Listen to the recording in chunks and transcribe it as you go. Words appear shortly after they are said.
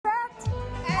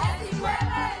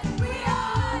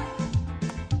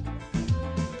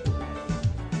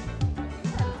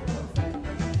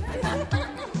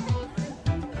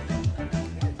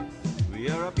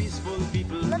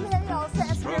people. Let me hear y'all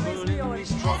say Struggle in we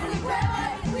struggle.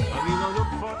 And we don't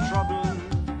look for trouble,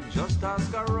 just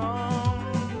ask around.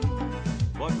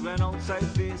 But when outside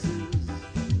faces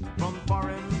from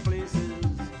foreign places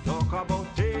talk about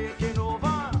taking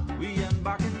over, we ain't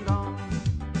backing down.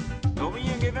 No, we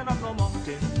ain't giving up no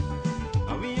mountain,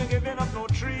 and we ain't giving up no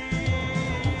tree,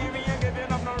 we ain't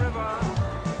giving up no river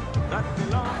that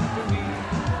belongs to me.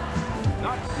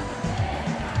 Not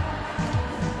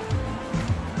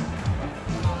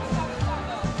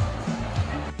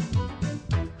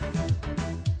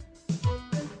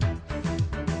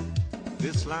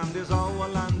this land is our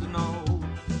land now.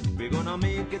 We're gonna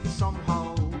make it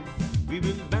somehow. We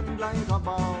will bend like a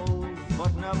bow,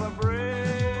 but never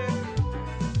break.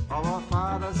 Our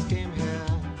fathers came here,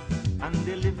 and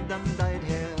they lived and died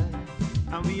here,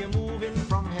 and we are moving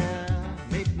from here.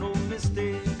 Make no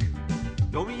mistake.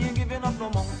 No, we ain't giving up no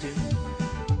mountain,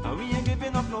 and we ain't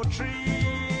giving up no tree,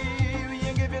 we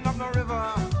ain't giving up no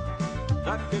river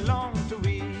that belong to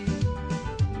we.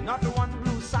 Not one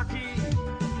blue sake,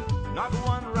 not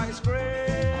one rice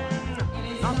grain,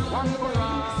 not one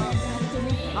koran,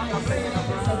 not a blade of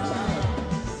grass.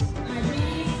 I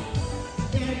believe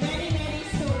there are many, many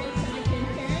stories I can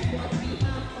tell, but we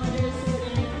have others who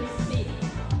would like to speak.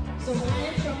 So I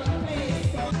am from a place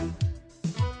called...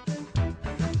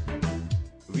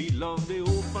 We love the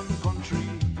open country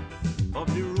of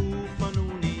the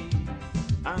Rupanuni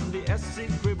and the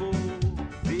Essequibo,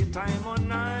 daytime or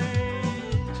night.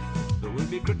 Though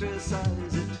we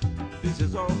criticize it, this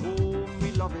is our home,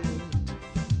 we love it,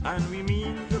 and we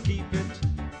mean to keep it.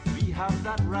 We have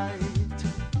that right.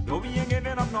 No, we ain't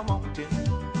giving up no mountain,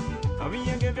 and we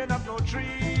ain't giving up no tree,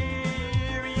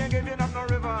 we ain't giving up no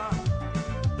river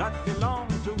that belongs